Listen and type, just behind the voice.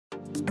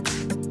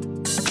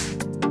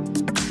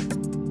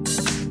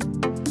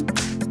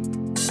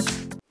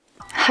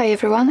Hi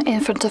everyone,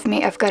 in front of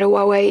me I've got a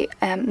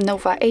HUAWEI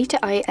Nova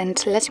 8i,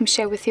 and let me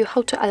share with you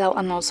how to allow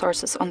unknown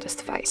sources on this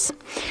device.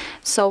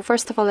 So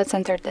first of all, let's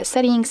enter the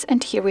settings,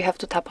 and here we have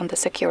to tap on the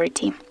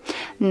security.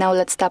 Now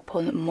let's tap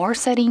on more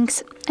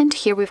settings, and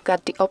here we've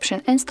got the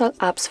option install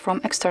apps from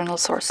external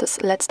sources.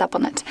 Let's tap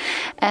on it,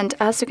 and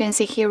as you can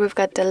see here we've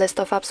got the list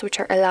of apps which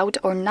are allowed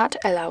or not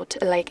allowed,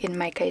 like in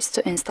my case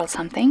to install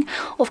something.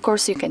 Of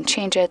course you can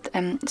change it,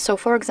 so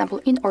for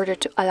example, in order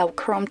to allow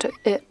Chrome to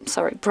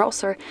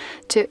browser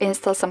to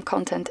install some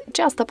content,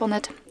 just tap on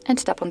it and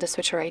tap on the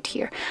switcher right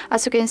here.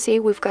 As you can see,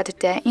 we've got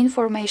the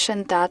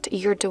information that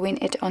you're doing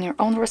it on your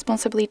own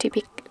responsibility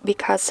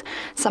because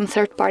some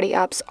third-party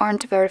apps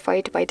aren't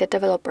verified by the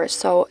developers,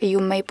 so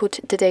you may put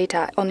the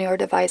data on your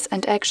device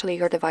and actually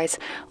your device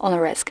on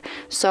risk.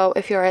 So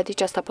if you're ready,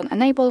 just tap on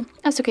enable.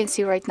 As you can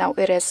see right now,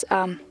 it is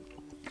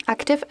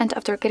active, and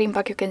after getting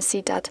back you can see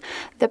that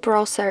the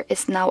browser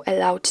is now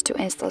allowed to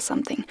install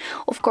something.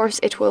 Of course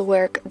it will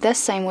work the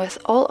same with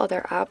all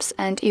other apps,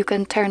 and you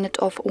can turn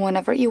it off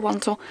whenever you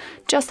want to.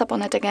 Just tap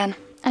on it again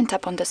and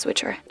tap on the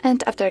switcher,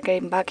 and after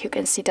getting back you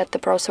can see that the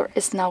browser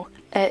is now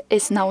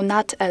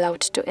not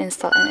allowed to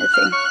install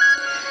anything.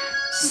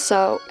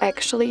 So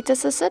actually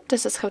this is it.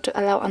 This is how to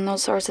allow unknown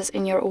sources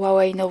in your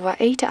HUAWEI Nova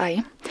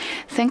 8i.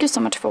 Thank you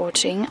so much for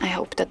watching. I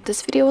hope that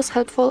this video was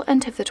helpful,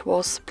 and if it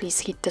was,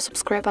 please hit the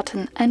subscribe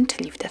button and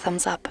leave the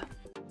thumbs up.